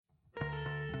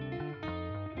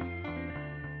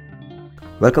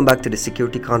Welcome back to the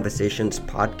Security Conversations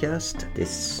podcast.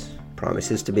 This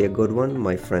promises to be a good one.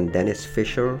 My friend Dennis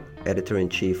Fisher,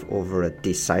 editor-in-chief over at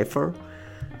Decipher,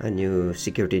 a new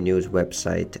security news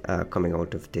website coming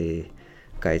out of the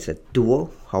guys at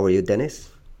Duo. How are you, Dennis?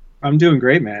 I'm doing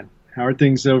great, man. How are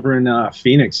things over in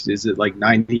Phoenix? Is it like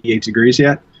 98 degrees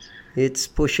yet? It's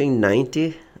pushing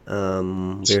 90.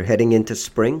 We're heading into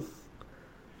spring,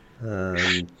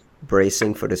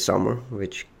 bracing for the summer,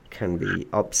 which can be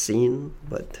obscene,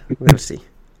 but we'll see.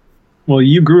 Well,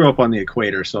 you grew up on the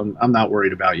equator, so I'm not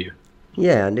worried about you.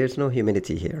 Yeah, and there's no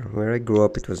humidity here. Where I grew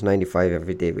up, it was 95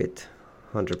 every day with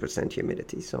 100%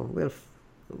 humidity, so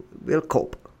we'll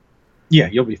cope. Yeah,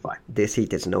 you'll be fine. This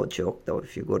heat is no joke, though.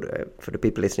 If you go to, for the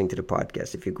people listening to the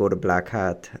podcast, if you go to Black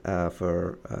Hat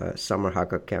for summer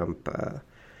hacker camp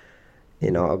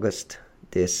in August,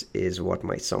 this is what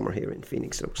my summer here in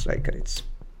Phoenix looks like, and it's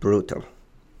brutal.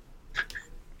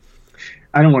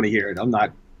 I don't want to hear it. I'm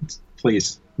not.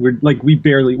 Please.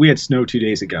 We had snow 2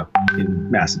 days ago in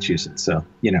Massachusetts, so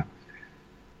you know.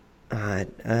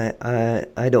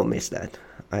 I don't miss that.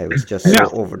 I was just so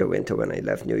over the winter when I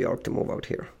left New York to move out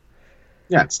here.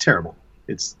 Yeah, it's terrible.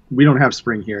 We don't have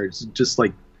spring here. It's just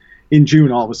like in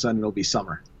June, all of a sudden it'll be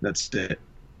summer. That's it.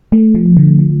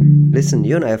 Listen,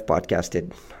 you and I have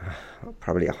podcasted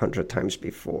probably 100 times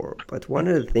before, but one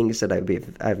of the things that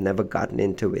I've never gotten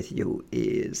into with you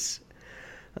is,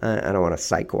 I don't want to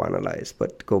psychoanalyze,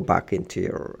 but go back into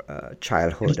your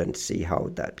childhood and see how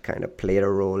that kind of played a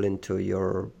role into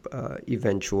your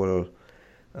eventual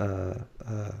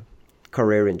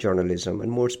career in journalism, and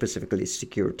more specifically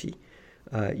security.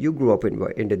 You grew up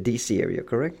in the D.C. area,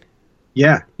 correct?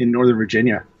 Yeah, in Northern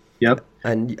Virginia. Yep.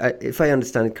 And if I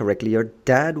understand it correctly, your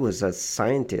dad was a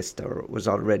scientist or was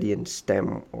already in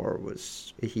STEM, or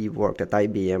he worked at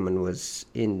IBM and was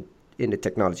in the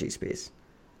technology space?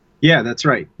 Yeah, that's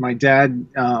right. My dad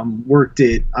worked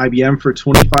at IBM for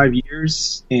 25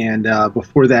 years, and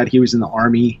before that he was in the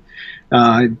Army.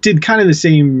 Did kind of the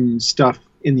same stuff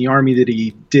in the Army that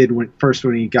he did when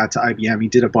he got to IBM. He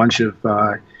did a bunch of,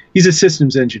 he's a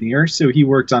systems engineer, so he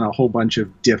worked on a whole bunch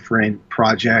of different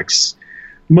projects,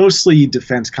 mostly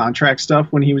defense contract stuff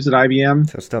when he was at IBM.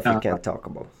 So stuff you can't talk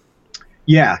about.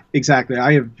 Yeah, exactly.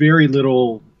 I have very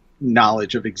little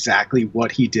knowledge of exactly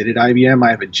what he did at IBM. I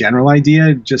have a general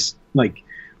idea, just like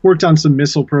worked on some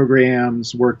missile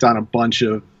programs, worked on a bunch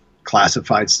of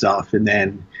classified stuff. And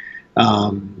then,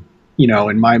 and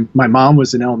my mom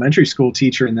was an elementary school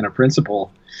teacher and then a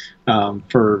principal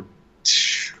for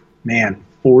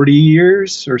 40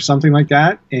 years or something like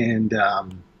that. And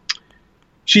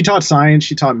she taught science,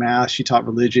 she taught math, she taught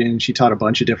religion, she taught a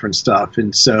bunch of different stuff.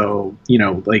 And so,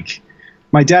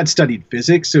 my dad studied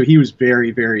physics, so he was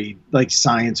very, very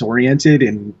science oriented,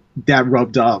 and that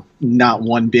rubbed up not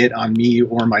one bit on me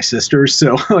or my sisters.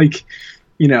 So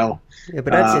Yeah, but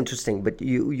that's interesting. But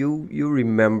you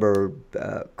remember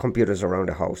computers around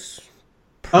the house?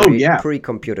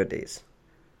 Pre-computer days.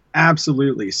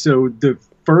 Absolutely. So the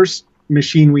first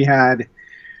machine we had,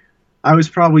 I was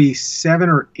probably 7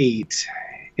 or 8.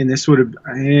 And this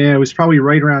it was probably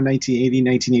right around 1980,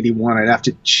 1981. I'd have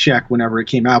to check whenever it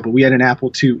came out, but we had an Apple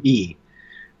IIe.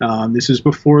 This was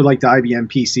before the IBM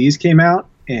PCs came out,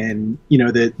 and the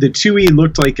IIe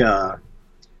looked like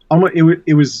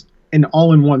it was an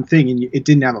all-in-one thing, and it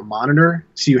didn't have a monitor,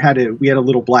 so we had a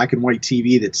little black and white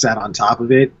TV that sat on top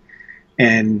of it,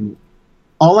 and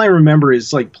all I remember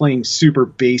is playing super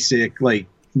basic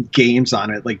games on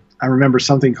it. I remember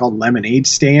something called Lemonade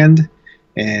Stand.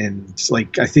 And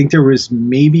I think there was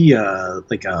maybe a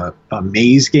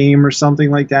maze game or something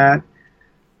like that.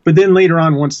 But then later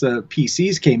on, once the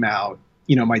PCs came out,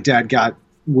 my dad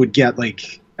would get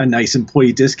a nice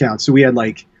employee discount. So we had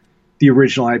the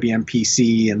original IBM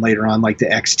PC, and later on the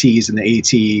XTs and the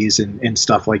ATs and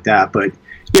stuff like that. But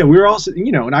yeah, we were also,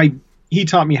 and he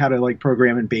taught me how to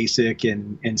program in BASIC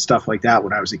and stuff like that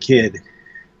when I was a kid,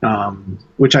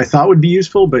 which I thought would be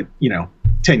useful, but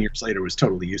 10 years later was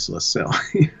totally useless. So,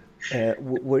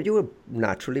 were you a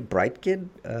naturally bright kid,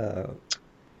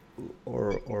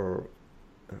 or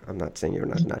I'm not saying you're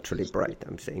not naturally bright.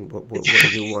 I'm saying were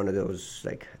you one of those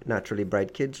naturally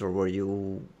bright kids, or were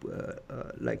you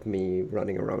like me,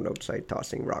 running around outside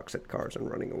tossing rocks at cars and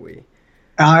running away?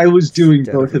 I was doing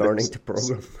both of learning those. to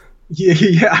program.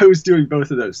 Yeah, I was doing both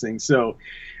of those things. So,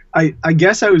 I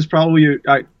guess I was probably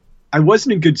I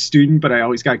wasn't a good student, but I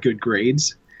always got good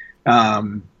grades.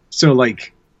 So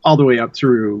all the way up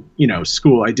through,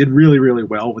 school, I did really, really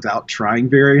well without trying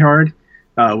very hard,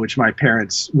 which my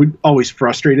parents would always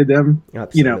frustrated them.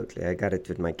 Absolutely. I got it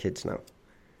with my kids now.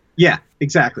 Yeah,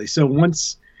 exactly. So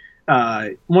once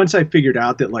I figured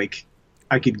out that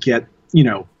I could get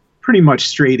pretty much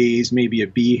straight A's, maybe a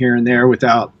B here and there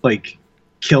without like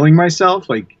killing myself.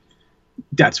 Like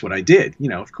that's what I did.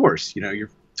 Of course, you're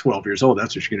 12 years old.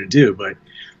 That's what you're going to do. But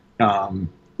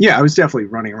yeah, I was definitely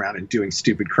running around and doing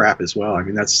stupid crap as well. I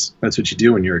mean, that's what you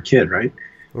do when you're a kid, right?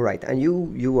 Right. And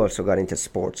you also got into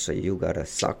sports, so you got a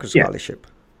soccer Yeah. scholarship.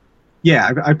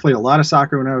 Yeah. I played a lot of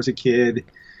soccer when I was a kid.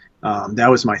 That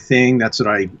was my thing. That's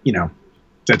what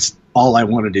that's all I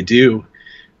wanted to do.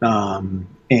 And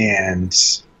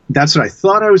that's what I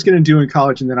thought I was going to do in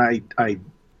college. And then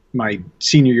my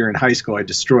senior year in high school, I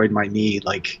destroyed my knee,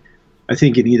 like I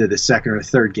think in either the second or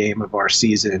third game of our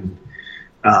season.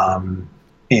 And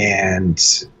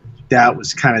that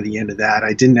was kind of the end of that.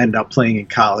 I didn't end up playing in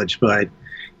college, but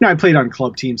I played on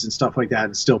club teams and stuff like that,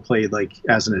 and still played like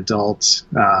as an adult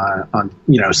on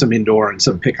some indoor and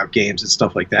some pickup games and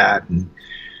stuff like that. And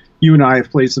you and I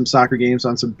have played some soccer games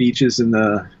on some beaches in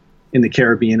the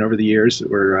Caribbean over the years that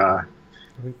were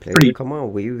We played. pretty. Come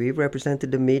on, we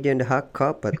represented the media in the Hot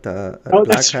Cup at Oh, Black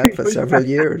that's Hat right. for several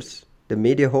years. The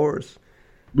media horse.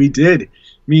 We did.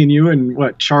 Me and you and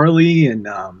what Charlie and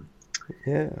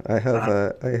Yeah,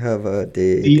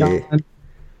 the Dion.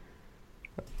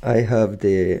 I have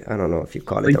the, I don't know if you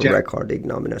call Lee it a Jack. record, the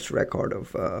ignominious record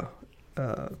of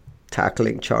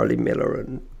tackling Charlie Miller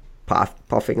and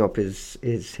puffing up his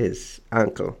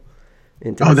ankle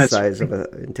into Oh, the that's size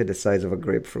of a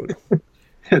grapefruit.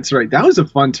 That's right. That was a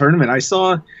fun tournament.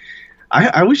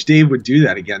 I wish Dave would do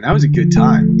that again. That was a good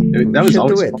time. That We was should do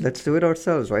always it. fun. Let's do it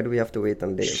ourselves. Why do we have to wait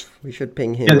on Dave? We should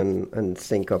ping him Yeah, and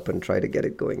sync up and try to get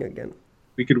it going again.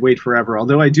 we could wait forever.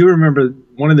 Although I do remember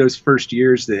one of those first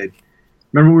years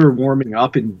remember we were warming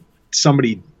up and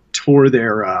somebody tore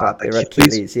their But their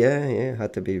Achilles. Achilles, yeah,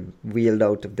 had to be wheeled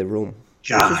out of the room.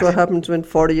 Which is God. what happens when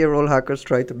 40-year-old hackers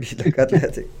try to be like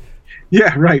athletic.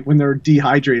 Yeah, right. When they're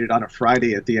dehydrated on a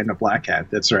Friday at the end of Black Hat.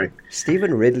 That's right.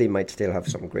 Stephen Ridley might still have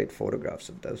some great photographs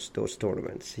of those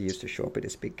tournaments. He used to show up with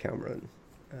his big camera and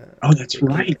Oh, that's take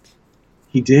right. highlights.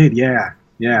 He did. Yeah.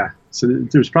 Yeah. So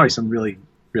there's probably some really,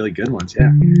 really good ones.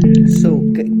 Yeah. So,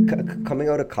 coming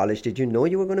out of college, did you know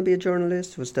you were going to be a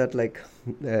journalist? Was that like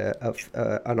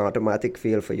an automatic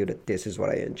feel for you that this is what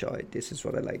I enjoy, this is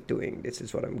what I like doing, this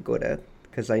is what I'm good at?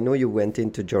 Because I know you went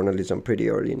into journalism pretty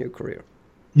early in your career.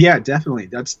 Yeah, definitely.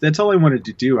 That's all I wanted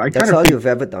to do. I kind That's of all you've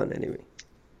ever done, anyway.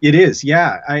 It is,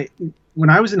 yeah. When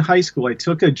I was in high school, I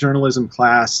took a journalism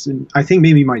class, and I think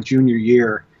maybe my junior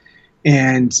year,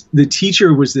 and the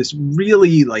teacher was this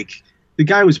really like the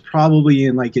guy was probably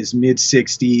in like his mid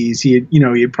 60s.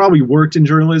 He had probably worked in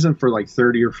journalism for like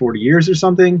 30 or 40 years or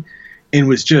something, and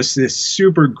was just this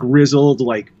super grizzled,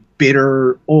 like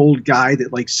bitter old guy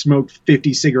that like smoked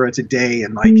 50 cigarettes a day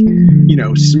and like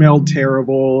smelled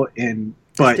terrible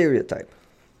but Stereotype.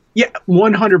 yeah,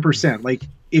 100%. Like,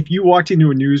 if you walked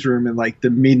into a newsroom in like the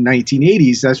mid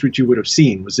 1980s, that's what you would have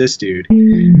seen was this dude.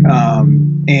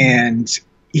 And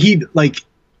he,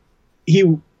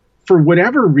 for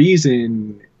whatever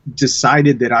reason,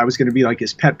 decided that I was going to be like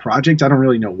his pet project. I don't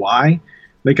really know why.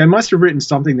 Like, I must have written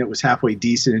something that was halfway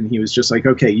decent, and he was just like,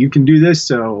 okay, you can do this,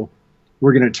 so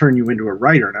we're going to turn you into a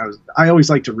writer. And I always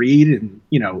liked to read, and,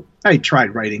 I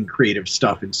tried writing creative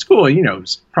stuff in school. It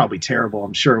was probably terrible,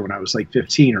 I'm sure, when I was like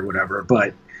 15 or whatever.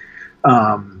 But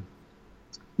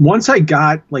once I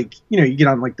got you get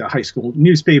on like the high school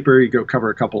newspaper, you go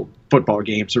cover a couple football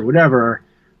games or whatever.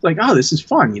 Like, oh, this is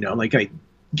fun. Like I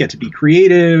get to be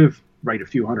creative, write a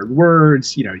few hundred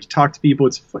words, you talk to people.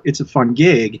 It's a fun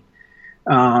gig.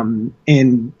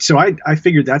 And so I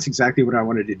figured that's exactly what I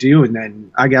wanted to do. And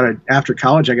then after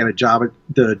college, I got a job at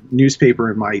the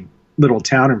newspaper in my little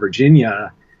town in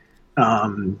Virginia.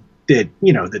 That,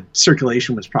 the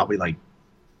circulation was probably like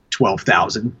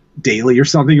 12,000 daily or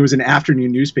something. It was an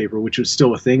afternoon newspaper, which was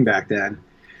still a thing back then.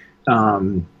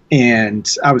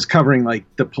 And I was covering like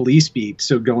the police beat.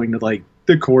 So going to like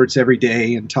the courts every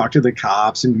day and talk to the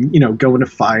cops and, going to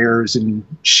fires and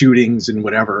shootings and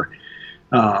whatever.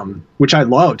 Which I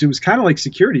loved. It was kind of like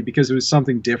security because it was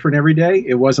something different every day.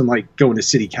 It wasn't like going to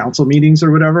city council meetings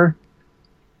or whatever.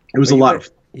 It was But a lot of.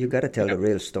 You got to tell the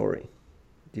real story,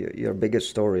 your biggest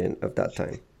story of that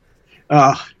time.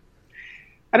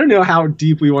 I don't know how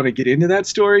deep we want to get into that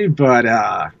story, but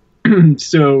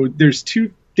so there's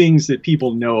two things that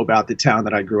people know about the town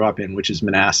that I grew up in, which is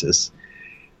Manassas.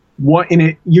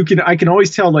 I can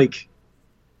always tell like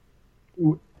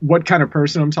what kind of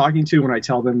person I'm talking to when I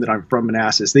tell them that I'm from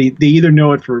Manassas. They either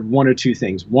know it for one or two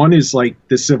things. One is like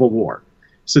the Civil War.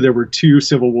 So there were two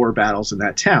Civil War battles in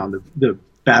that town, the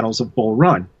battles of Bull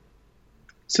Run.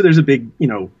 So there's a big,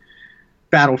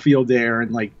 battlefield there,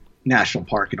 and like national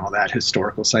park and all that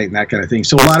historical site and that kind of thing.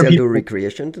 So a lot of Still do people.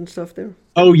 recreation and stuff there?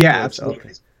 Oh yeah, Yes, absolutely.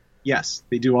 okay. Yes,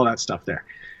 they do all that stuff there,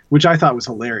 which I thought was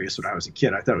hilarious when I was a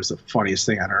kid. I thought it was the funniest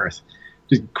thing on earth.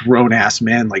 Just grown ass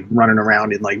men like running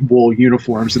around in like wool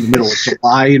uniforms in the middle of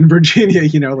July in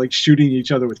Virginia, like shooting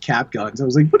each other with cap guns. I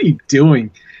was like, what are you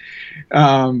doing?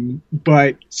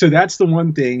 But so that's the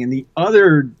one thing. And the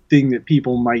other thing that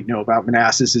people might know about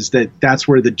Manassas is that that's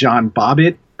where the John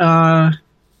Bobbitt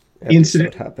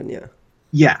incident happened. Yeah.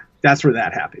 Yeah, that's where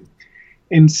that happened.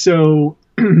 And so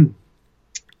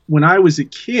when I was a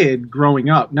kid growing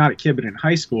up, not a kid, but in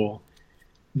high school,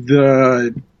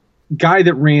 the guy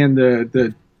that ran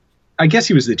the I guess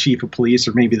he was the chief of police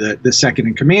or maybe the second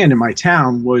in command in my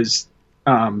town was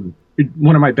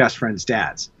one of my best friend's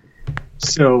dads.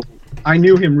 So I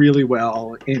knew him really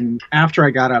well. And after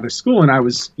I got out of school and I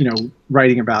was,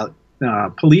 writing about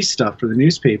police stuff for the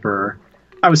newspaper,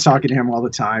 I was talking to him all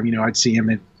the time. I'd see him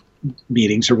at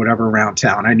meetings or whatever around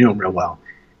town. I knew him real well.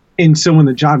 And so when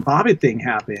the John Bobbitt thing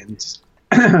happened,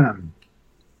 I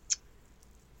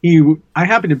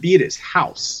happened to be at his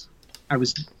house. I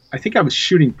think I was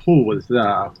shooting pool with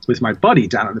my buddy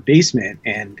down in the basement,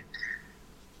 and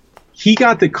he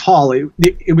got the call.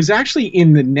 It was actually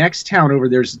in the next town over.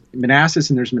 There's Manassas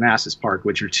and there's Manassas Park,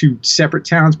 which are two separate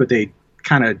towns, but they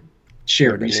kind of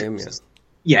share resources.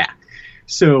 Yeah.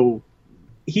 So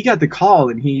he got the call,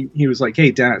 and he was like,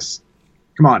 "Hey, Dennis,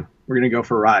 come on, we're gonna go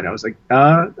for a ride." I was like,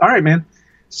 "All right, man."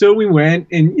 So we went,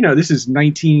 and this is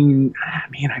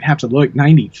I'd have to look,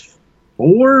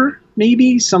 94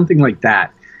 maybe, something like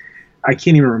that. I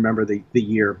can't even remember the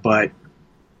year, but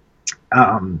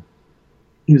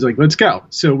he was like, "Let's go."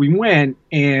 So we went,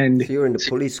 and so you were in the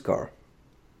police car.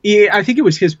 Yeah, I think it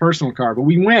was his personal car, but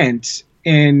we went,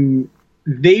 and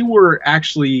they were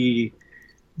actually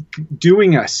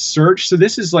doing a search. So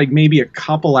this is like maybe a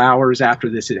couple hours after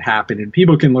this had happened, and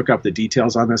people can look up the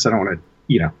details on this. I don't want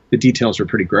to, the details were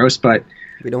pretty gross, but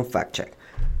we don't fact check.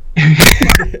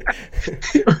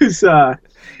 It was,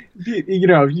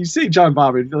 if you say John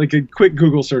Bobbitt, like a quick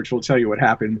Google search will tell you what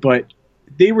happened, but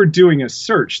they were doing a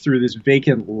search through this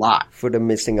vacant lot. For the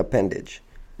missing appendage.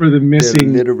 For the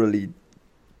missing... They're literally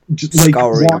just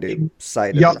scouring the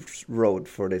side of the road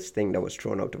for this thing that was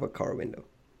thrown out of a car window.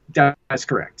 That's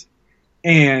correct.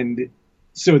 And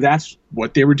so that's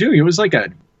what they were doing. It was like a,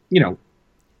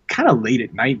 kind of late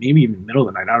at night, maybe even middle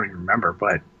of the night. I don't even remember,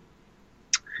 but...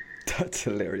 That's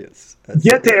hilarious.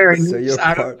 Get there. And so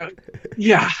I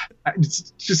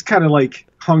just kind of like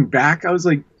hung back. I was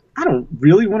like, I don't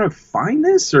really want to find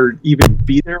this or even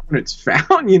be there when it's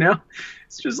found,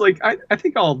 It's just like, I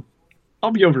think I'll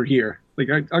be over here. Like,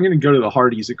 I'm going to go to the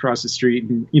Hardee's across the street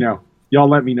and, y'all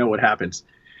let me know what happens.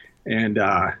 And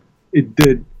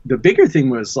the bigger thing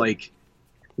was, like,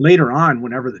 later on,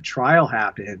 whenever the trial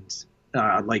happened,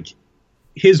 like,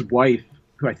 his wife,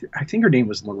 who I think her name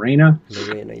was Lorena.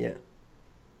 Lorena, yeah.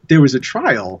 There was a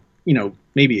trial,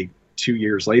 maybe 2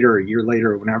 years later, a year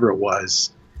later, or whenever it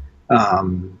was,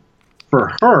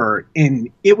 for her, and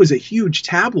it was a huge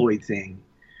tabloid thing.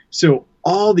 So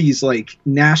all these like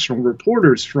national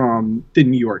reporters from the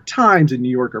New York Times and New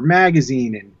Yorker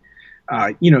Magazine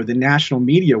and the national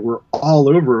media were all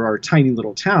over our tiny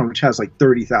little town, which has like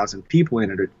 30,000 people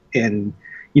in it, and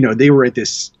they were at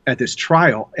this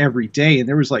trial every day, and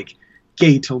there was like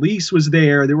Gay Talese was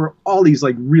there. There were all these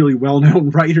like really well-known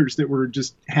writers that were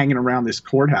just hanging around this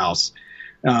courthouse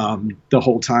the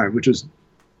whole time, which was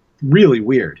really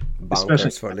weird.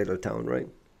 Especially for a little town, right?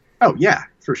 Oh yeah,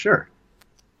 for sure.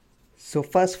 So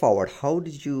fast forward, how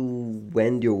did you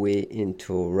wend your way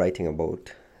into writing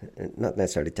about, not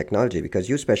necessarily technology, because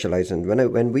you specialize in,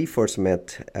 when we first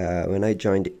met, when I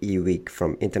joined eWeek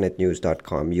from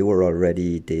internetnews.com, you were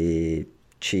already the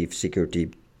chief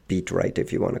security beat writer,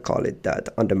 if you want to call it that,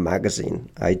 on the magazine.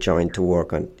 I joined to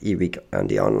work on eWeek and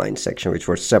the online section, which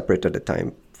were separate at the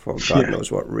time for God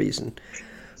knows what reason.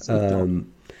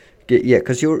 Yeah,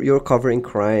 because you're covering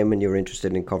crime and you're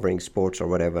interested in covering sports or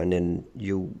whatever, and then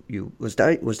you was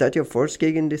that your first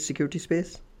gig in the security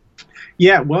space?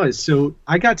 Yeah, it was. So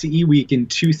I got to eWeek in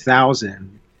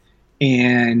 2000,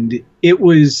 and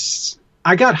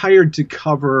I got hired to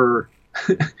cover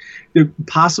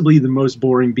possibly the most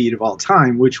boring beat of all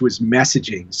time, which was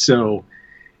messaging. So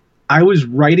I was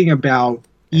writing about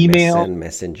email, MSN,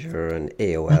 Messenger, and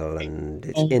AOL, and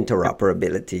its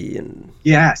interoperability, and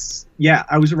yes, yeah,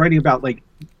 I was writing about like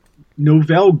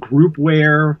Novell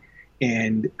Groupware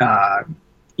and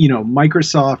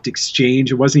Microsoft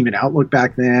Exchange. It wasn't even Outlook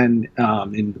back then,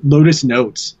 and Lotus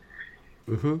Notes,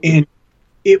 and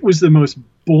it was the most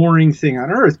boring thing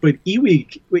on earth. But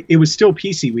eWeek, it was still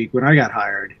PC Week when I got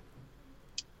hired.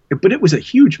 but it was a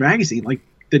huge magazine. Like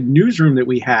the newsroom that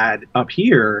we had up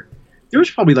here, there was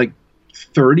probably like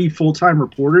 30 full-time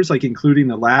reporters, like including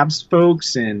the labs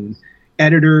folks and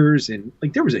editors, and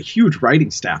like there was a huge writing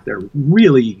staff there.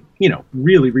 Really,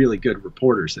 really good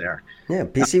reporters there. Yeah,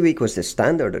 PC Week was the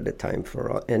standard at the time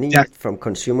for any, from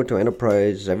consumer to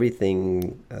enterprise,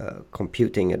 everything.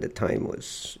 Computing at the time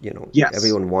was, Yes.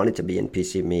 Everyone wanted to be in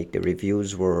PC Week. The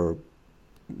reviews were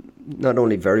not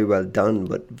only very well done,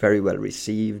 but very well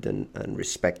received and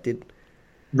respected.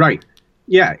 Right.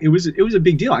 Yeah, it was a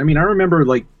big deal. I mean, I remember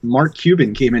like Mark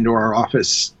Cuban came into our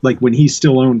office like when he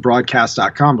still owned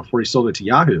broadcast.com before he sold it to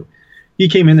Yahoo. He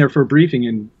came in there for a briefing,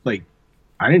 and like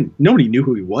nobody knew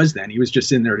who he was then. He was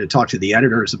just in there to talk to the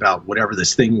editors about whatever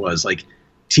this thing was, like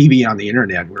TV on the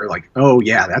internet. We were like, oh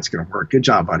yeah, that's going to work. Good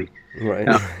job, buddy. Right.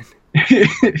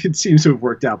 It seems to have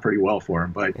worked out pretty well for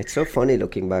him. But it's so funny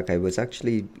looking back. I was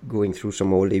actually going through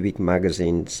some old E-Week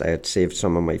magazines. I had saved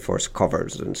some of my first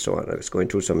covers and so on. I was going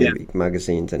through some E-Week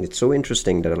magazines, and it's so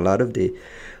interesting that a lot of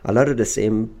the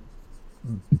same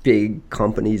big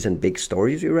companies and big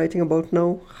stories you're writing about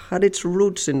now had its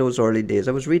roots in those early days.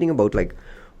 I was reading about like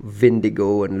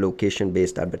Vindigo and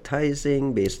location-based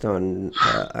advertising based on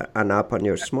an app on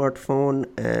your smartphone,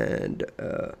 and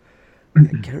I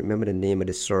can't remember the name of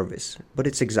the service, but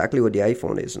it's exactly what the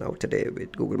iPhone is now today,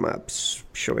 with Google Maps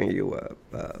showing you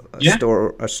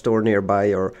a store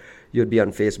nearby, or you'd be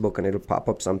on Facebook and it'll pop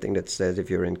up something that says if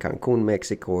you're in Cancun,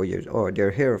 Mexico,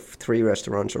 they're here, 3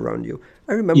 restaurants around you.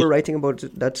 I remember writing about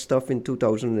that stuff in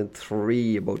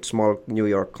 2003 about small New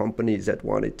York companies that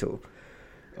wanted to.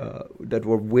 That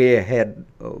were way ahead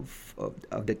of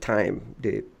the time.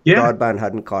 The broadband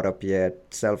hadn't caught up yet.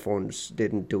 Cell phones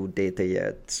didn't do data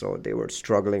yet, so they were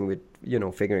struggling with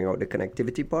figuring out the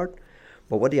connectivity part.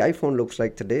 But what the iPhone looks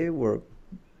like today were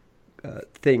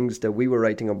things that we were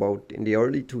writing about in the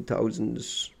early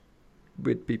 2000s,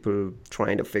 with people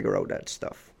trying to figure out that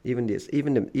stuff. Even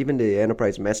the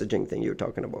enterprise messaging thing you're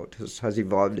talking about has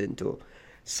evolved into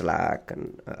Slack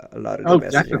and a lot of the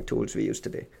messaging tools we use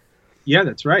today. Yeah,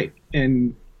 that's right.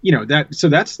 And,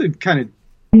 that's the kind of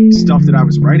stuff that I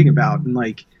was writing about. And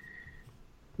like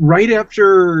right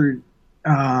after,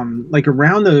 like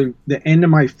around the end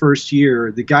of my first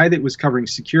year, the guy that was covering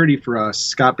security for us,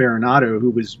 Scott Baronato,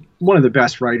 who was one of the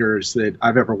best writers that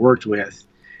I've ever worked with,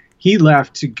 he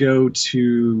left to go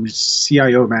to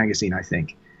CIO magazine, I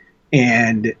think.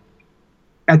 And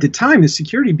at the time, the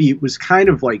security beat was kind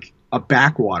of like a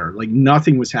backwater, like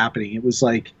nothing was happening. It was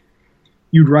like,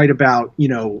 you'd write about,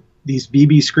 these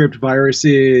VB script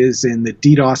viruses and the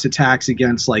DDoS attacks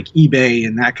against like eBay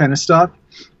and that kind of stuff.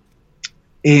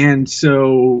 And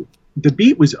so the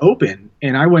beat was open,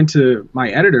 and I went to my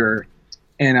editor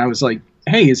and I was like,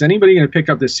 hey, is anybody going to pick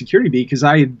up this security beat? Because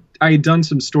I had done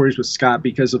some stories with Scott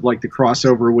because of like the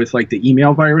crossover with like the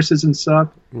email viruses and stuff.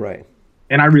 Right.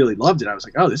 And I really loved it. I was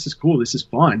like, oh, this is cool. This is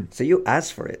fun. So you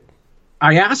asked for it.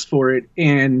 I asked for it,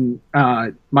 and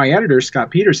my editor,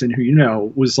 Scott Peterson,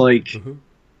 who was like,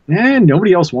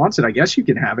 nobody else wants it. I guess you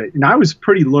can have it. And I was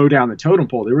pretty low down the totem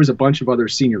pole. There was a bunch of other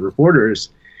senior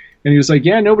reporters, and he was like,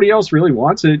 yeah, nobody else really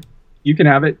wants it. You can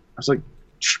have it. I was like,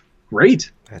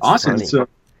 great. That's awesome. Funny. So,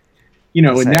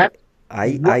 and that...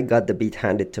 I got the beat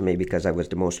handed to me because I was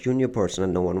the most junior person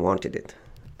and no one wanted it.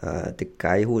 The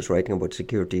guy who was writing about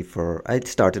security I'd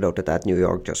started out at that New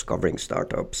York just covering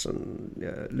startups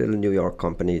and little New York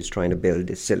companies trying to build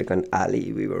this Silicon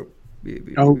Alley.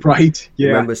 Right. Yeah.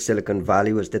 Remember Silicon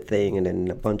Valley was the thing, and then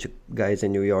a bunch of guys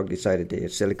in New York decided the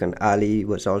Silicon Alley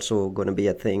was also going to be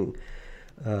a thing.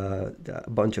 A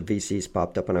bunch of VCs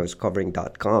popped up, and I was covering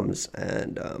 .coms,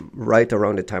 and right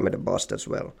around the time of the bust as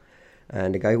well.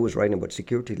 And the guy who was writing about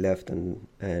security left, and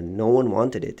no one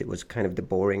wanted it. It was kind of the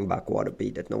boring backwater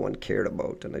beat that no one cared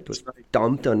about. And it was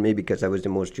dumped on me because I was the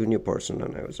most junior person.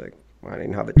 And I was like, I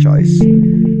didn't have a choice. I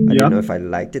didn't know if I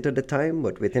liked it at the time,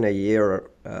 but within a year,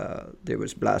 there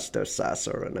was Blaster,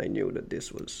 Sasser, and I knew that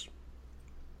this was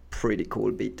pretty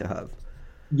cool beat to have.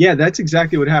 Yeah, that's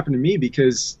exactly what happened to me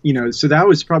because, so that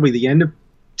was probably the end of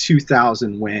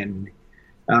 2000 when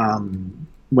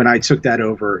I took that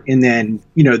over. And then,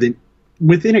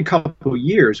 within a couple of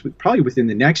years, probably within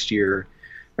the next year,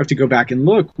 I have to go back and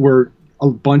look, were a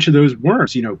bunch of those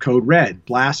worms, Code Red,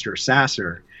 Blaster,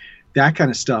 Sasser, that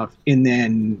kind of stuff. And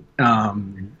then,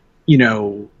 then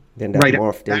that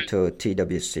morphed into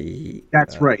TWC.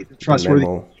 That's right. The trustworthy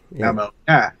memo.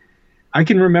 Yeah. I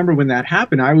can remember when that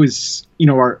happened. I was,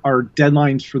 our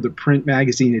deadlines for the print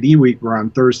magazine at eWeek were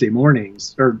on Thursday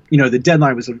mornings, or, the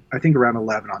deadline was, I think, around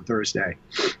 11 on Thursday.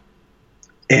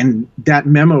 And that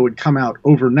memo would come out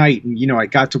overnight. And, I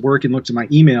got to work and looked at my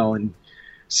email, and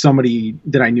somebody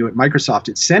that I knew at Microsoft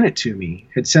had sent me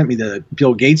the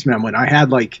Bill Gates memo, and I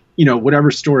had like, whatever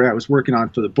story I was working on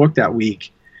for the book that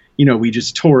week, we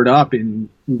just tore it up and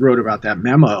wrote about that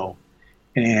memo.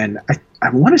 And I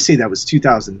want to say that was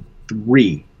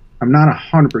 2003. I'm not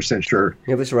 100% sure.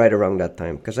 It was right around that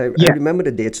time, because I remember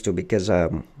the dates too, because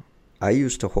I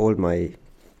used to hold my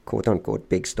quote-unquote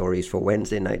big stories for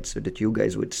Wednesday nights so that you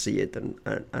guys would see it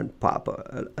and pop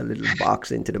a little box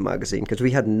into the magazine, because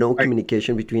we had no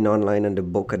communication between online and the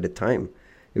book at the time.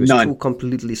 It was two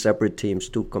completely separate teams,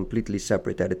 two completely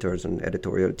separate editors and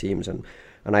editorial teams, and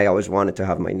I always wanted to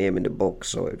have my name in the book,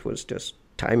 so it was just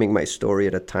timing my story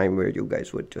at a time where you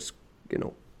guys would just,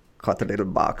 cut a little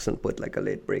box and put like a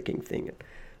late-breaking thing.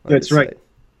 That's right,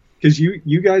 because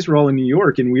you guys were all in New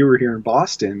York and we were here in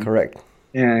Boston. Correct.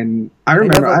 And I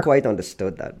remember I never quite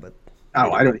understood that, but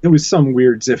I don't. It was some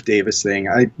weird Ziff Davis thing.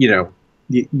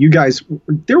 You guys.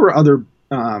 There were other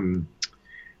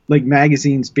like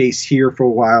magazines based here for a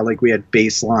while. Like we had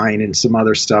Baseline and some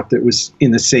other stuff that was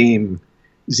in the same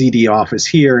ZD office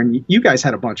here, and you guys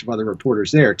had a bunch of other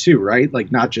reporters there too, right?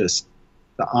 Like not just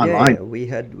the online. Yeah, we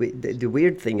had. The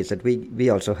weird thing is that we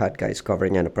also had guys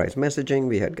covering enterprise messaging.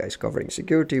 We had guys covering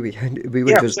security. We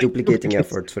were just duplicating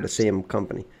efforts for the same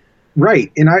company.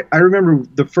 Right. And I remember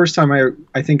the first time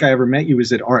I think I ever met you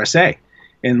was at RSA,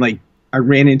 and like I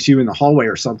ran into you in the hallway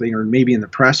or something, or maybe in the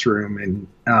press room. And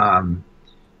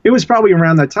it was probably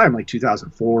around that time, like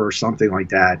 2004 or something like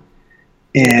that.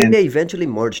 And I think they eventually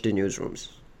merged the newsrooms.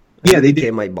 Yeah, they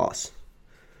became did. My boss.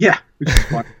 Yeah. Which is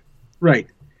fun. Right.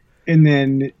 And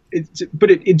then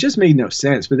it just made no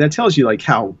sense. But that tells you like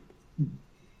how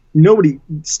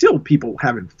people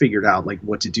haven't figured out like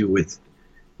what to do with,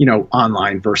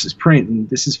 online versus print. And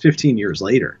this is 15 years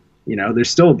later. There's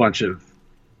still a bunch of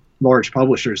large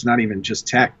publishers, not even just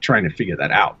tech, trying to figure that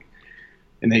out.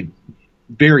 And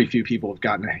very few people have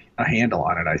gotten a handle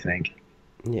on it, I think.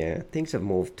 Yeah, things have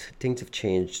moved. Things have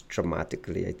changed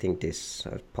dramatically. I think this,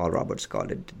 Paul Roberts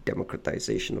called it,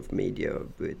 democratization of media,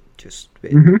 with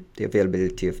the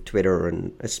availability of Twitter,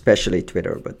 and especially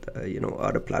Twitter, but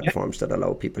other platforms that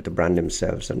allow people to brand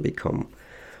themselves and become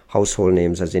household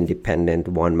names as independent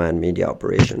one-man media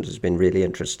operations has been really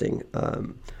interesting.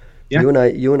 You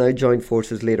and I joined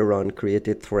forces later on,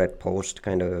 created Threat-Post,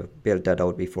 kind of built that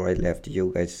out before I left.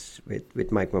 You guys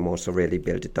with Mike Mimosa really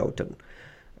built it out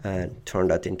and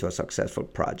turned that into a successful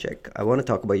project. I want to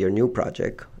talk about your new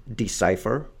project,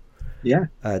 Decipher. Yeah.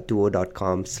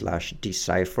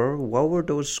 Duo.com/Decipher. What were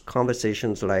those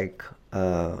conversations like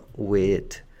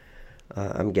with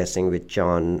I'm guessing with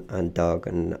John and Doug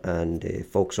and the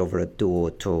folks over at Duo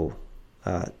to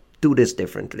do this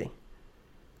differently?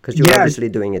 Because you're obviously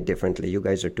doing it differently. You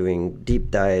guys are doing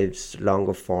deep dives,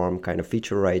 longer form kind of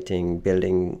feature writing,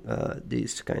 building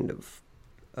these kind of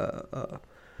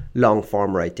long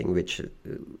form writing, which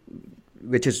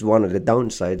is one of the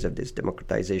downsides of this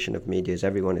democratization of media. Is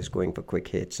everyone is going for quick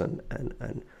hits and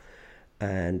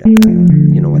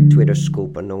a Twitter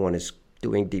scoop, and no one is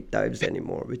doing deep dives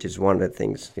anymore, which is one of the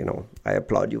things I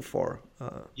applaud you for.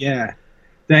 Yeah,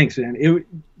 thanks, man.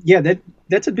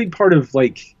 That's a big part of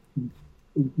like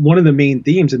one of the main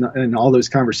themes in all those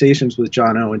conversations with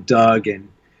John O and Doug and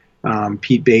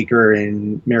Pete Baker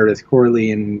and Meredith Corley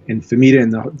and Famita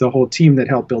and the whole team that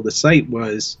helped build the site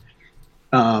was,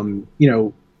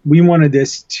 we wanted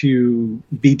this to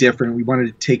be different. We wanted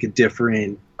to take a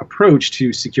different approach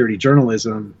to security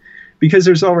journalism, because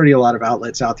there's already a lot of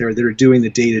outlets out there that are doing the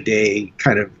day-to-day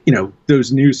kind of,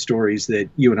 those news stories that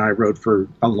you and I wrote for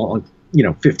a long,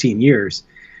 15 years.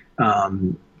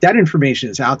 That information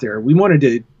is out there. We wanted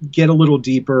to get a little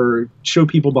deeper, show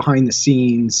people behind the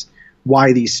scenes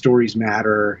why these stories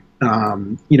matter.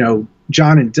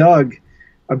 John and Doug,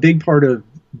 a big part of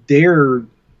their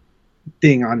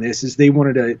thing on this is they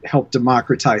wanted to help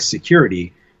democratize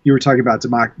security. You were talking about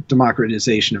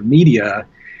democratization of media.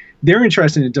 They're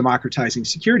interested in democratizing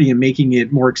security and making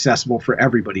it more accessible for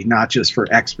everybody, not just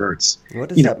for experts. What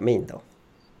does that mean, though?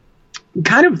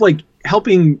 Kind of like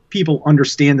helping people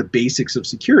understand the basics of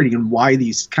security and why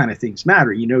these kind of things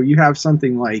matter. You have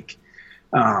something like,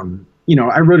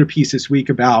 I wrote a piece this week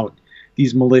about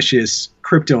these malicious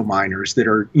crypto miners that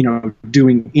are,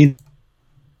 doing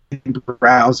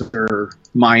in-browser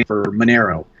mine for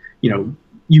Monero. You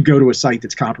go to a site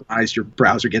that's compromised, your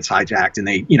browser gets hijacked, and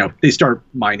they start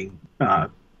mining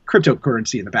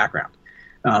cryptocurrency in the background,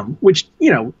 which,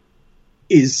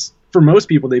 is, for most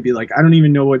people, they'd be like, I don't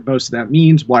even know what most of that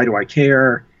means. Why do I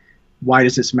care? Why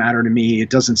does this matter to me? It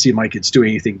doesn't seem like it's doing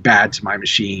anything bad to my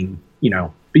machine,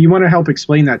 But you want to help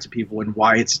explain that to people and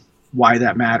why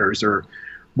that matters, or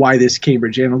why this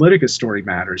Cambridge Analytica story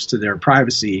matters to their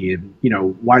privacy, and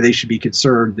why they should be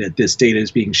concerned that this data is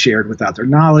being shared without their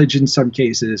knowledge in some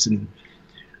cases, and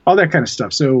all that kind of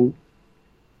stuff. So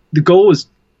the goal is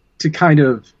to kind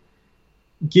of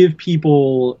give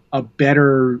people a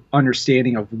better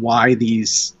understanding of why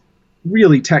these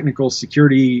really technical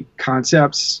security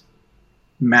concepts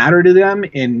matter to them,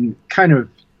 and kind of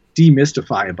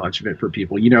demystify a bunch of it for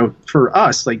people. For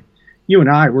us, like you and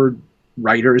I, we're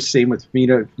writers. Same with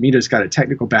Mita. Mita's got a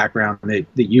technical background that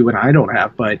you and I don't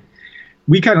have, but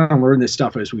we kind of learned this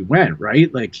stuff as we went,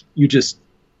 right? Like you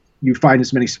find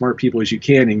as many smart people as you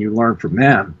can and you learn from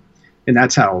them. And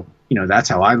that's how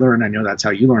I learn. I know that's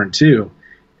how you learn too.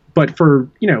 But for,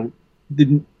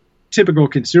 the typical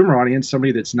consumer audience,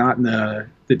 somebody that's not in the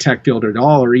tech field at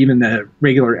all, or even the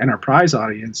regular enterprise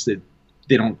audience that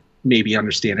they don't maybe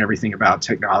understand everything about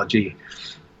technology,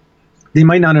 they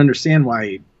might not understand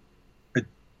why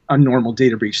a normal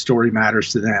data breach story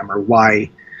matters to them, or why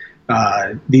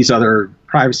these other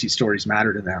privacy stories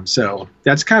matter to them. So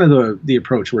that's kind of the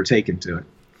approach we're taking to it.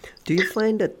 Do you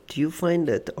find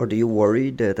that, or do you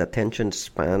worry that attention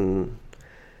span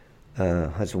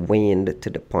has waned to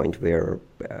the point where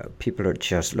people are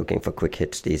just looking for quick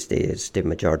hits these days? The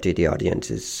majority of the audience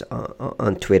is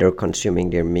on Twitter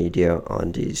consuming their media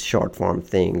on these short form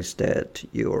things. That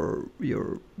your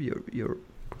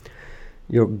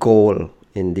goal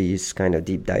in these kind of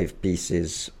deep dive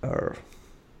pieces are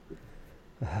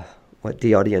what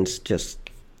the audience just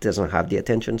doesn't have the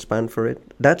attention span for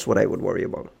it. That's what I would worry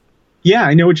about. Yeah,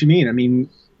 I know what you mean. I mean,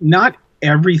 not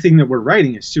everything that we're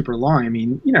writing is super long. I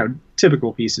mean,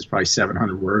 typical piece is probably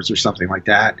 700 words or something like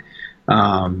that.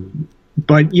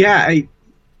 But yeah,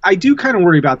 I do kind of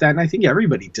worry about that. And I think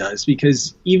everybody does,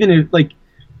 because even if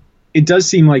it does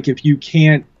seem like if you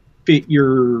can't fit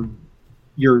your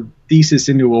thesis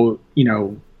into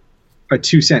a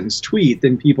 2-sentence tweet,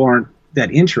 then people aren't that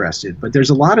interested. But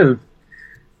there's a lot of,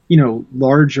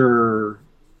 larger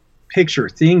picture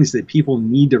things that people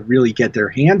need to really get their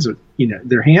hands on,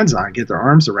 get their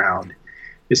arms around,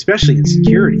 especially in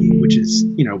security, which is,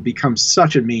 become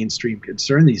such a mainstream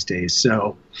concern these days.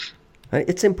 So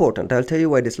it's important. I'll tell you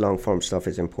why this long form stuff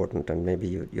is important, and maybe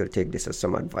you'll take this as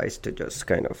some advice to just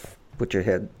kind of put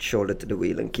your shoulder to the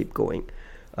wheel and keep going.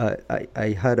 I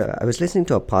was listening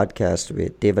to a podcast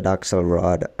with David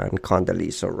Axelrod and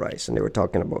Condoleezza Rice, and they were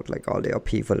talking about all the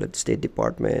upheaval at the State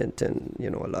Department, and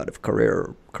a lot of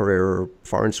career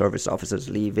Foreign Service officers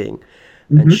leaving.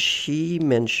 Mm-hmm. And she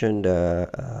mentioned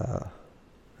the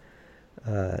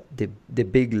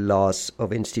big loss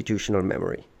of institutional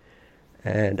memory,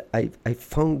 and I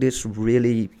found this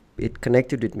really. It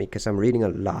connected with me because I'm reading a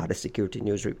lot of security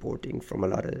news reporting from a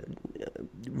lot of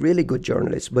really good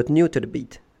journalists, but new to the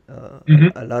beat.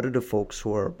 A lot of the folks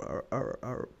who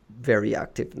are very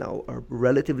active now are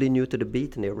relatively new to the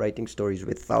beat, and they're writing stories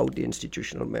without the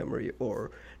institutional memory,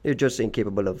 or they're just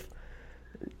incapable of,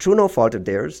 through no fault of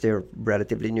theirs, they're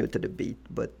relatively new to the beat,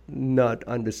 but not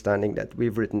understanding that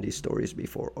we've written these stories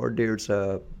before, or there's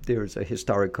a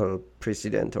historical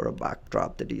precedent or a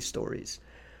backdrop to these stories.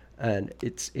 And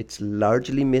it's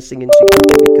largely missing in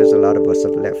security because a lot of us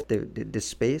have left the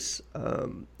space.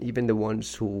 Even the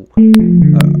ones who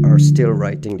are still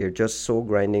writing, they're just so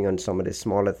grinding on some of the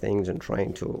smaller things and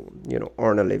trying to,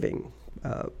 earn a living.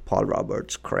 Paul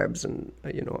Roberts, Krebs, and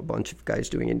a bunch of guys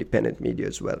doing independent media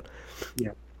as well.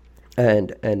 Yeah.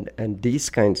 And these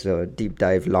kinds of deep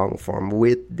dive long form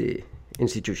with the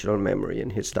institutional memory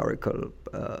and historical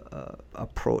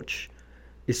approach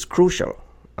is crucial.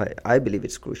 I believe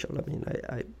it's crucial. I mean,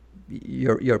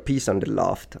 your piece on the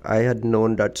Loft, I had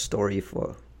known that story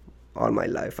for all my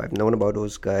life. I've known about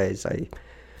those guys. I,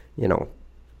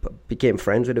 became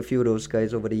friends with a few of those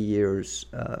guys over the years.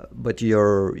 But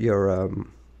your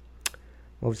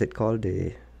what was it called?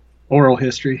 The oral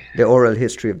history. The oral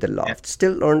history of the Loft.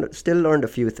 Yeah. Still learned a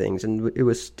few things, and it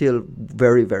was still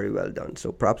very, very well done.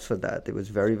 So props for that. It was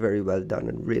very, very well done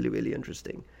and really, really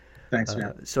interesting. Thanks,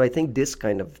 man. So I think this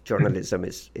kind of journalism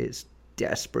is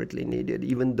desperately needed,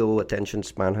 even though attention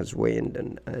span has waned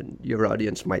and your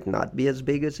audience might not be as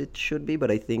big as it should be.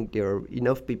 But I think there are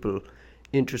enough people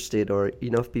interested or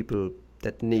enough people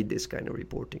that need this kind of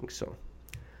reporting. So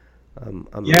I'm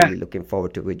really looking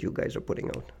forward to what you guys are putting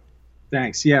out.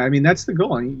 Thanks. Yeah, I mean, that's the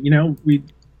goal.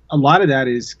 A lot of that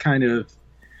is kind of,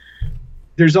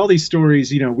 there's all these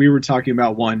stories, we were talking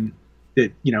about one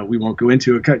that, we won't go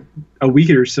into a week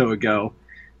or so ago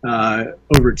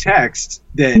over text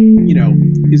that,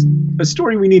 is a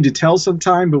story we need to tell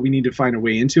sometime, but we need to find a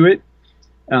way into it.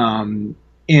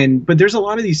 But there's a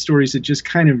lot of these stories that just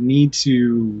kind of need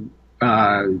to,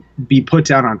 uh, be put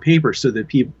down on paper so that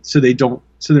people so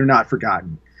they're not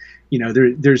forgotten.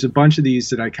 There's a bunch of these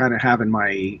that I kind of have in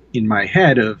my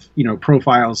head of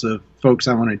profiles of folks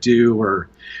I want to do, or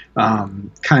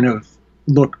kind of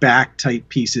look back type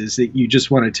pieces that you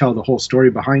just want to tell the whole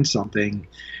story behind something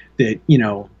that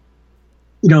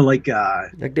like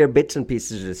there are bits and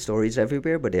pieces of the stories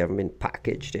everywhere, but they haven't been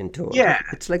packaged into. Yeah,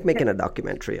 it's like making a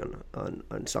documentary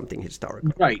on something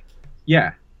historical. Right.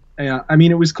 Yeah. I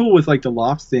mean, it was cool with like the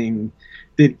Loft thing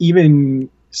that even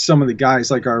some of the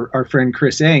guys, like our friend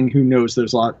Chris Eng, who knows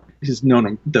has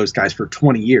known those guys for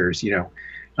 20 years,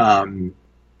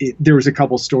 there was a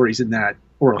couple stories in that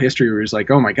oral history where it was like,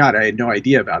 oh my God, I had no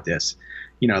idea about this.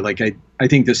 Like I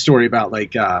think the story about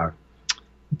like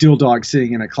Dill Dog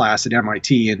sitting in a class at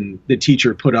MIT and the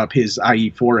teacher put up his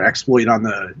IE4 exploit on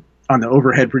the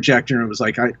overhead projector and was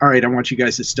like, all right, I want you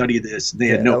guys to study this. And they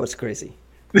had that was crazy.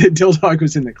 Dill Dog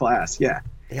was in the class. Yeah.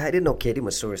 Yeah, I didn't know Katie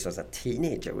Masouris as a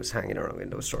teenager was hanging around in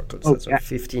those circles as a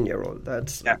 15-year-old.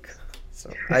 That's so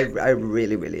I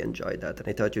really, really enjoyed that, and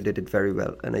I thought you did it very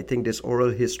well. And I think this oral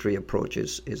history approach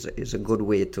is a good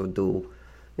way to do.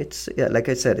 It's like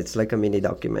I said, it's like a mini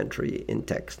documentary in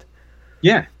text.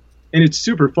 Yeah, and it's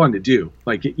super fun to do.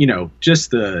 Like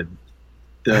just the.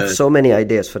 I have so many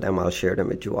ideas for them. I'll share them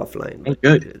with you offline. Oh,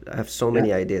 good. I have so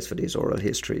many ideas for these oral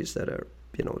histories that are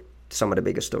some of the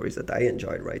biggest stories that I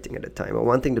enjoyed writing at the time. And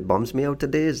one thing that bums me out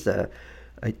today is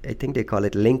I think they call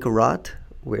it link rot,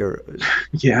 where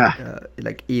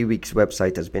like eWeek's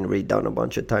website has been redone a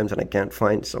bunch of times, and I can't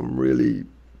find some really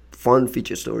fun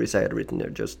feature stories I had written. They're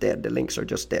just dead. The links are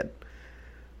just dead.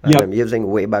 I'm using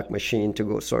Wayback Machine to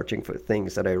go searching for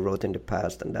things that I wrote in the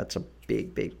past, and that's a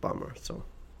big, big bummer. So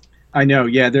I know.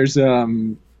 Yeah, there's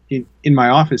in my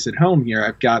office at home here,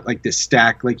 I've got like this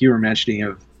stack, like you were mentioning,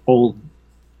 of old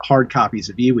hard copies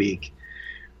of eWeek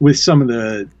with some of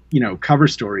the cover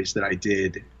stories that I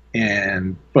did,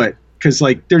 but because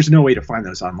like there's no way to find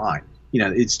those online,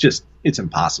 it's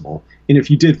impossible. And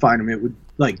if you did find them, it would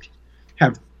like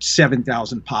have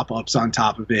 7,000 pop-ups on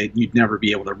top of it. You'd never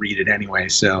be able to read it anyway.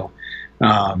 So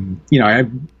I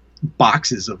have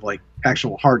boxes of like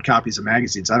actual hard copies of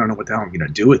magazines. I don't know what the hell I'm gonna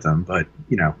do with them, but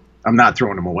I'm not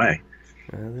throwing them away.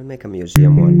 We'll make a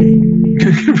museum one day.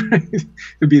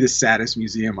 It'd be the saddest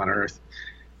museum on earth.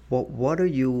 Well, what are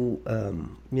you,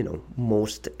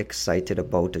 most excited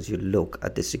about as you look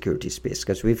at the security space?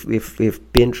 Because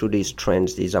we've been through these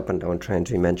trends, these up and down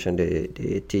trends. We mentioned the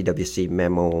TWC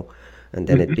memo, and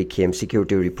then it became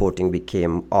security reporting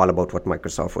became all about what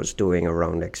Microsoft was doing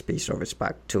around XP Service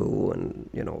Pack 2,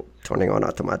 and turning on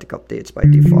automatic updates by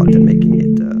default and making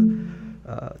it.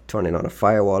 Turning on a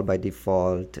firewall by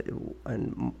default,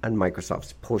 and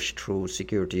Microsoft's push through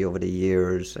security over the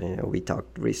years. We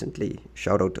talked recently,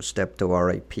 shout out to Steptoe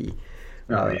RIP,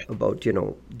 about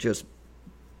just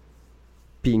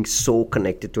being so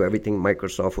connected to everything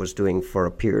Microsoft was doing for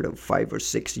a period of 5 or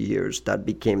 6 years. That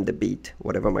became the beat.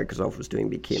 Whatever Microsoft was doing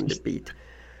became the beat,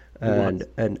 and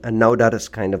now that has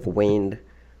kind of waned.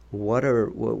 What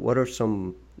are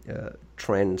some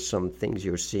trends, some things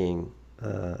you're seeing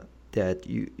that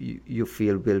you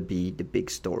feel will be the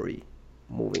big story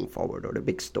moving forward, or the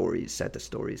big set of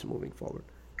stories moving forward?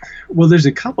 Well, there's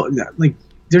a couple, like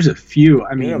there's a few.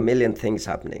 I mean, there are a million things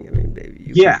happening. I mean,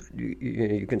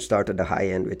 you can start at the high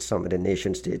end with some of the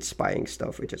nation state spying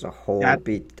stuff, which is a whole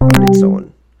beat on its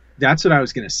own. That's what I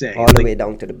was going to say. All the way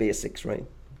down to the basics, right?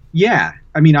 Yeah.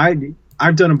 I mean,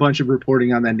 I've done a bunch of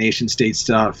reporting on that nation state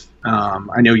stuff.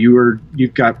 I know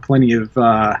you've got plenty of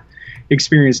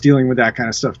experience dealing with that kind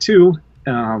of stuff too,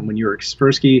 when you were at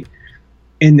Kaspersky.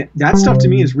 And that stuff to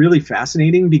me is really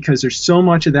fascinating because there's so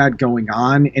much of that going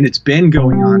on, and it's been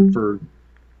going on for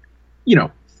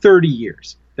 30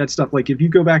 years. That stuff, like if you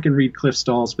go back and read Cliff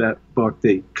Stahl's book,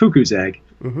 The Cuckoo's Egg,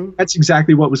 that's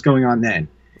exactly what was going on then.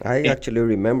 I actually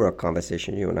remember a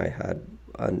conversation you and I had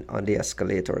on the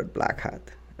escalator at Black Hat.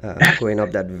 Going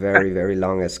up that very, very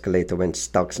long escalator when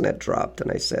Stuxnet dropped,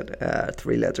 and I said,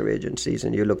 3-letter agencies,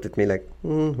 and you looked at me like,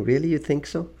 really, you think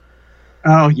so?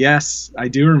 Oh, yes, I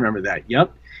do remember that,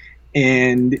 yep.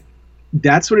 And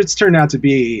that's what it's turned out to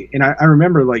be, and I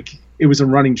remember, like, it was a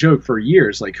running joke for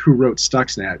years, like, who wrote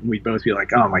Stuxnet? And we'd both be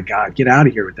like, oh my God, get out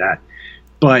of here with that.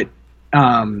 But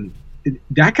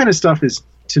that kind of stuff is,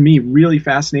 to me, really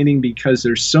fascinating because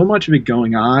there's so much of it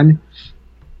going on,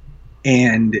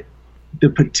 and the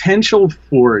potential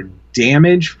for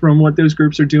damage from what those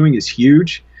groups are doing is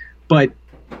huge, but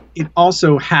it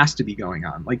also has to be going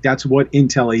on. Like, that's what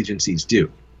intel agencies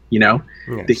do, Yeah,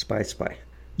 spy.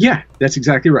 Yeah, that's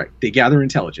exactly right. They gather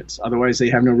intelligence. Otherwise, they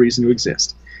have no reason to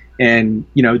exist. And,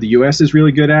 the U.S. is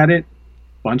really good at it.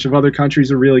 bunch of other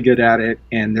countries are really good at it,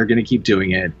 and they're going to keep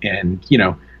doing it. And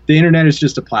the internet is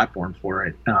just a platform for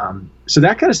it. So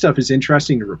that kind of stuff is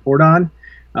interesting to report on.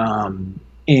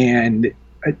 And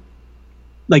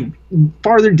like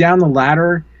farther down the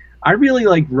ladder, I really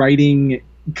like writing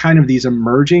kind of these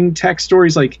emerging tech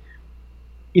stories. Like,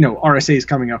 RSA is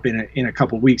coming up in a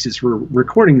couple weeks as we're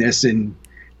recording this, and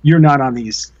you're not on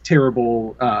these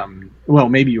terrible, well,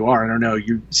 maybe you are, I don't know.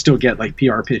 You still get like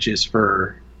PR pitches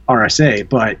for RSA,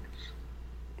 but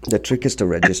the trick is to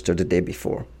register the day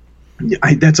before.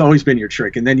 That's always been your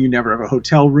trick, and then you never have a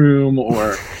hotel room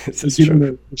or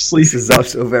sleep. This is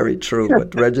also very true,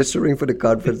 but registering for the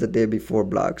conference the day before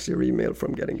blocks your email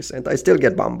from getting sent. I still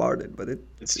get bombarded, but it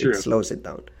slows it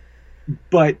down.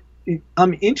 But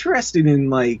I'm interested in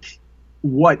like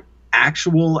what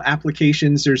actual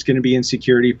applications there's going to be in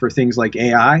security for things like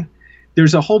AI.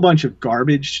 There's a whole bunch of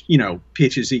garbage,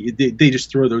 pitches that they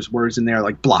just throw those words in there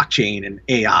like blockchain and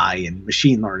AI and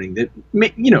machine learning that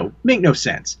make no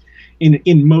sense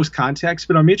in most contexts.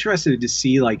 But I'm interested to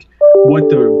see like what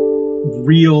the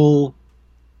real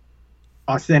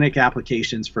authentic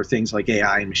applications for things like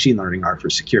AI and machine learning are for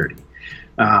security.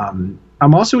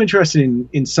 I'm also interested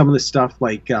in some of the stuff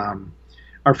like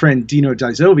our friend Dino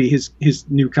Dizovi, his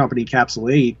new company Capsule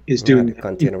 8 is doing the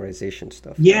containerization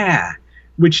stuff. Yeah,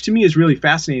 which to me is really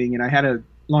fascinating. And I had a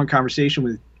long conversation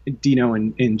with Dino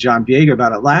and John Viega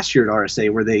about it last year at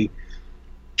RSA, where they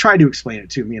tried to explain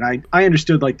it to me. And I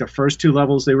understood like the first 2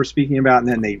 levels they were speaking about, and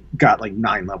then they got like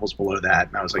 9 levels below that.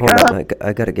 And I was like,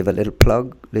 I got to give a little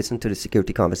plug. Listen to the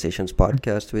Security Conversations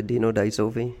podcast with Dino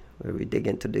Dizovi, where we dig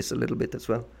into this a little bit as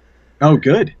well. Oh,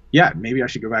 good. Yeah, maybe I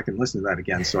should go back and listen to that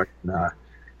again so I can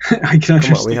I can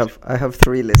understand. Come on, I have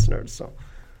 3 listeners, so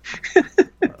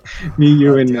me,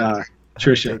 you, and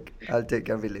Trisha. I'll take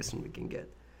every listen we can get.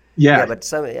 Yeah, but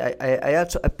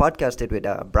I podcasted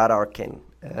with Brad Arkin,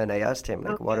 and I asked him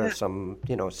what are some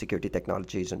security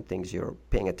technologies and things you're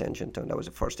paying attention to, and that was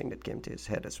the first thing that came to his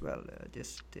head as well.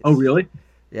 Oh, really?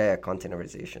 Yeah,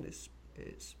 containerization is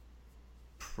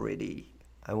pretty,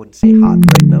 I wouldn't say hot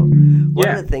right now. One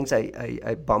of the things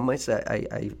I bum myself,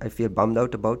 I feel bummed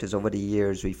out about is over the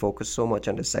years we focus so much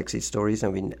on the sexy stories,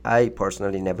 and I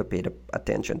personally never paid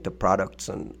attention to products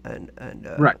and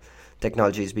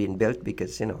technologies being built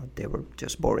because they were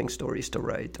just boring stories to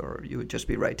write, or you would just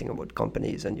be writing about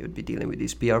companies and you'd be dealing with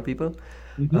these PR people.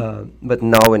 Mm-hmm. But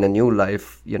now in a new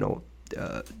life,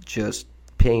 just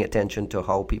paying attention to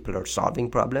how people are solving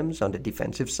problems on the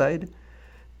defensive side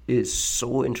is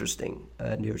so interesting,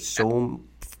 and there's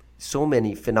so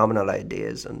many phenomenal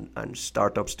ideas and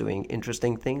startups doing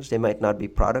interesting things. They might not be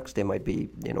products, they might be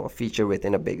a feature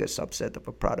within a bigger subset of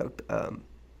a product. I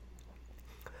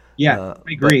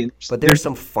agree. But there's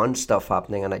some fun stuff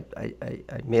happening, and I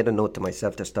made a note to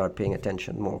myself to start paying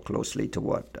attention more closely to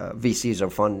what VCs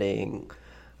are funding,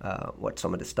 what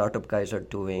some of the startup guys are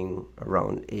doing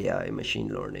around AI, machine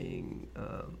learning,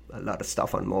 a lot of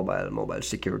stuff on mobile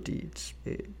security.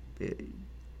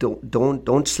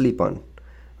 Don't sleep on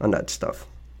that stuff.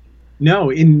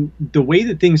 No, in the way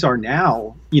that things are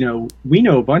now, we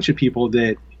know a bunch of people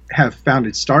that have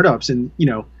founded startups, and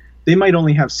they might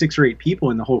only have 6 or 8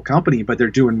 people in the whole company, but they're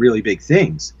doing really big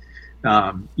things.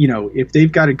 If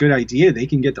they've got a good idea, they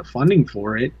can get the funding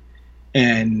for it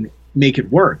and make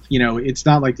it work. It's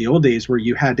not like the old days where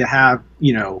you had to have,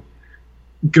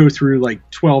 go through like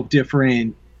 12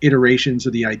 different iterations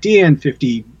of the idea and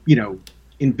 50,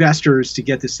 investors to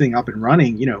get this thing up and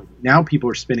running. Now people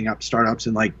are spinning up startups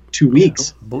in like 2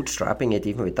 weeks. Bootstrapping it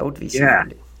even without VC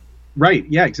funding. Right.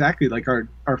 Yeah, exactly. Like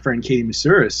our friend Katie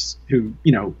Masuris, who,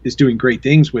 is doing great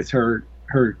things with her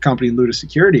company, Luda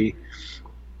Security.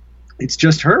 It's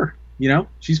just her,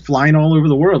 she's flying all over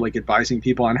the world, like advising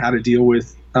people on how to deal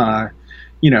with,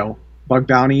 bug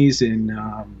bounties and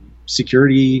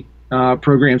security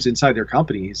programs inside their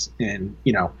companies. And,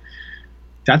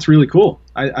 that's really cool.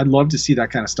 I'd love to see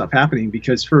that kind of stuff happening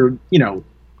because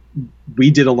we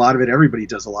did a lot of it. Everybody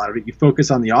does a lot of it. You focus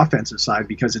on the offensive side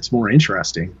because it's more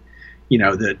interesting.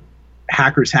 That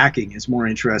hackers hacking is more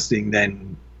interesting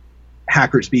than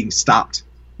hackers being stopped.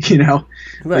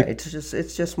 Right.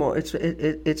 It's just more.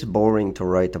 It's boring to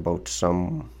write about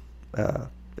some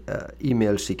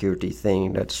email security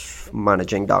thing that's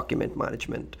managing document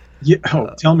management. Yeah.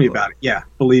 Tell me about it. Yeah.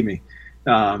 Believe me.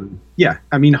 I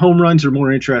mean, home runs are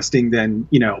more interesting than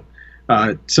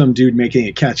some dude making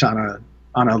a catch on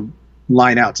a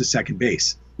line out to second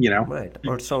base. Right,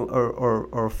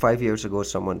 or 5 years ago,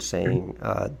 someone saying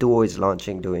Duo is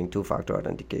doing 2-factor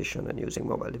authentication and using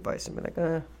mobile device, and be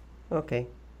like, okay,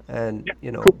 and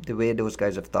cool. The way those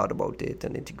guys have thought about it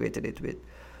and integrated it with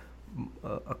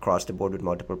across the board with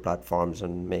multiple platforms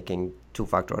and making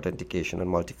two-factor authentication and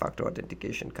multi-factor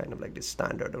authentication kind of like the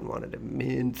standard. And one of the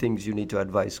main things you need to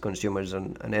advise consumers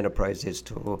and enterprises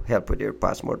to help with their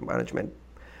passport management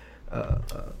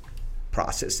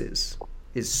processes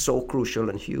is so crucial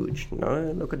and huge.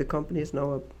 Look at the companies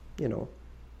now,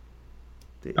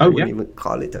 I wouldn't even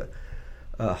call it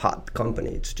a hot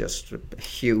company. It's just a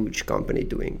huge company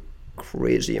doing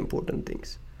crazy important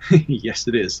things. Yes,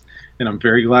 it is. And I'm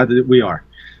very glad that we are.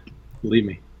 Believe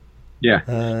me.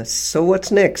 Yeah. So what's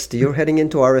next? You're heading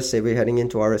into RSA. We're heading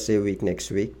into RSA week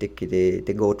next week.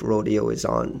 The GOAT Rodeo is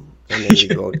on. And then we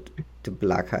go to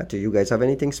Black Hat. Do you guys have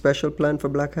anything special planned for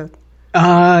Black Hat?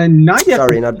 Not yet.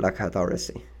 Sorry, not Black Hat,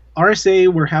 RSA.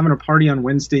 RSA, we're having a party on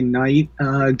Wednesday night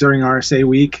during RSA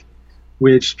week,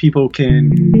 which people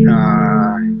can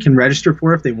register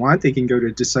for if they want. They can go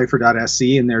to decipher.sc,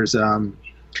 and there's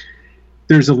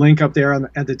a link up there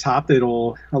at the top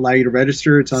that'll allow you to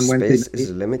register. It's on Wednesday. Space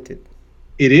is limited.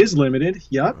 It is limited.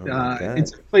 Yep. Oh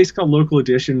it's a place called Local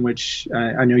Edition, which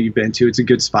I know you've been to. It's a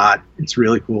good spot. It's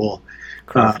really cool.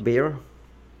 Craft beer?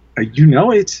 You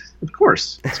know it, of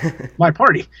course. It's my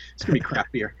party. It's going to be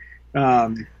craft beer.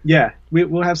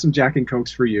 We'll have some Jack and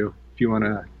Cokes for you if you want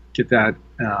to get that,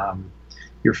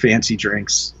 your fancy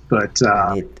drinks. But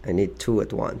I need two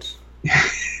at once.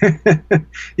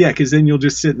 Yeah, because then you'll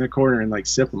just sit in the corner and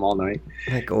sip them all night.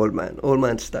 Like old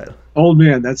man style. Old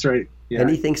man, that's right. Yeah.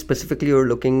 Anything specifically you're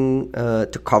looking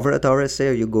to cover at RSA?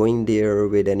 Are you going there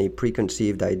with any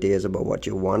preconceived ideas about what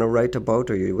you want to write about?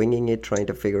 Or are you winging it, trying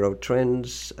to figure out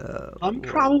trends?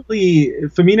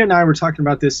 Famina and I were talking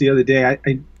about this the other day. I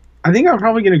think I'm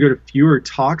probably going to go to fewer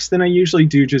talks than I usually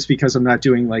do, just because I'm not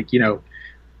doing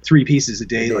 3 pieces a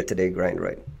day. Day-to-day grind,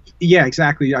 right? Yeah,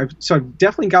 exactly. I've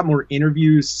definitely got more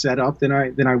interviews set up than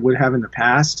I would have in the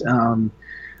past.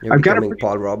 You're becoming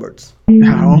Paul Roberts.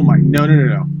 Oh my! No.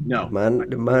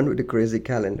 The man with the crazy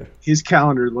calendar. His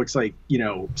calendar looks like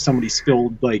somebody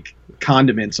spilled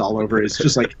condiments all over it. It's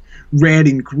just red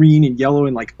and green and yellow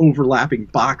and overlapping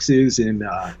boxes, and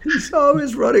he's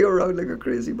always running around like a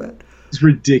crazy man. It's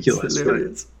ridiculous.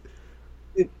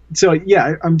 So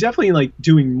yeah, I'm definitely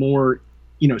doing more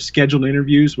scheduled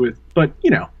interviews but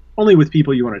only with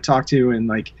people you want to talk to,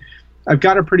 and I've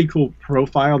got a pretty cool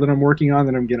profile that I'm working on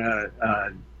that I'm gonna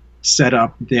set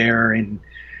up there, and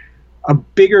a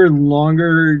bigger,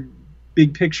 longer,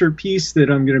 big picture piece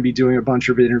that I'm gonna be doing a bunch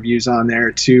of interviews on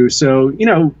there too. So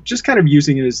just kind of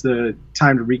using it as the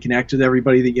time to reconnect with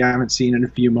everybody that you haven't seen in a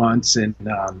few months, and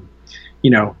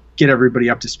get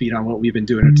everybody up to speed on what we've been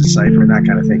doing at Decipher and that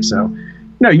kind of thing. So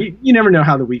you never know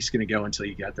how the week's gonna go until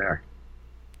you get there.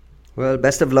 Well,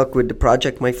 best of luck with the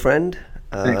project, my friend.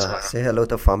 Thanks. Say hello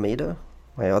to Famida,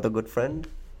 my other good friend.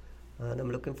 And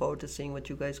I'm looking forward to seeing what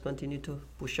you guys continue to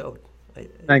push out.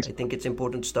 Thanks. I think it's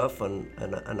important stuff, and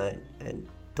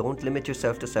don't limit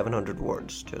yourself to 700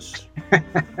 words. Just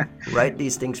write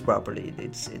these things properly.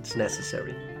 It's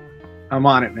necessary. I'm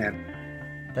on it, man.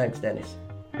 Thanks, Dennis.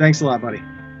 Thanks a lot, buddy.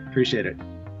 Appreciate it.